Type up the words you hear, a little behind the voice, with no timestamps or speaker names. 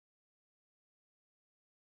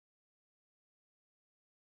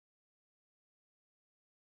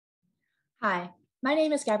Hi, my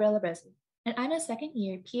name is Gabrielle Labrozzi, and I'm a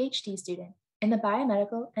second-year PhD student in the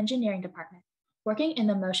Biomedical Engineering Department, working in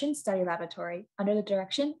the Motion Study Laboratory under the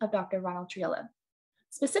direction of Dr. Ronald Triolo.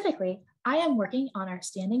 Specifically, I am working on our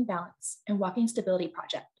standing balance and walking stability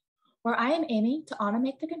project, where I am aiming to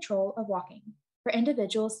automate the control of walking for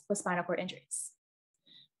individuals with spinal cord injuries.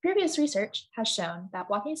 Previous research has shown that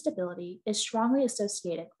walking stability is strongly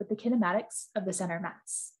associated with the kinematics of the center of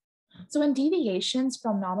mass. So when deviations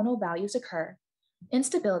from nominal values occur,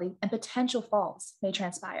 instability and potential falls may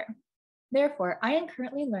transpire. Therefore, I am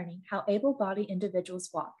currently learning how able-bodied individuals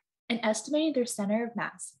walk and estimating their center of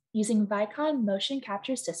mass using Vicon motion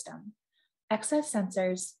capture system, excess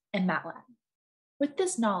sensors, and MATLAB. With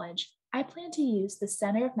this knowledge, I plan to use the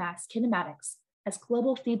center of mass kinematics as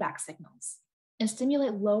global feedback signals and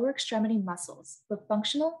stimulate lower extremity muscles with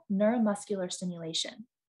functional neuromuscular stimulation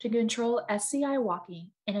to control SCI walking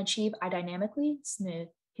and achieve a dynamically smooth,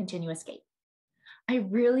 continuous gait. I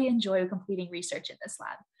really enjoy completing research in this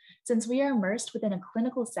lab, since we are immersed within a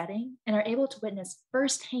clinical setting and are able to witness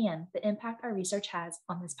firsthand the impact our research has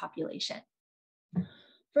on this population.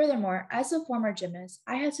 Furthermore, as a former gymnast,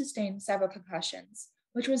 I have sustained several concussions,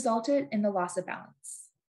 which resulted in the loss of balance.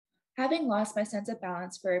 Having lost my sense of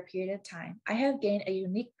balance for a period of time, I have gained a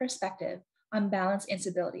unique perspective on balance and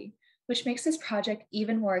stability, which makes this project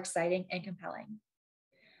even more exciting and compelling.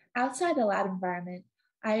 Outside the lab environment,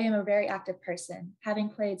 I am a very active person, having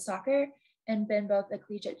played soccer and been both a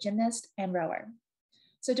collegiate gymnast and rower.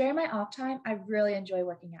 So during my off time, I really enjoy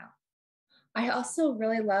working out. I also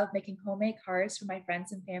really love making homemade cards for my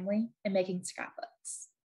friends and family and making scrapbooks.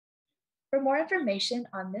 For more information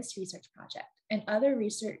on this research project and other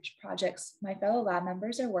research projects my fellow lab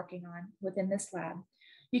members are working on within this lab,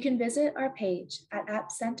 you can visit our page at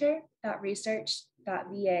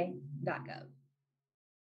appcenter.research.va.gov.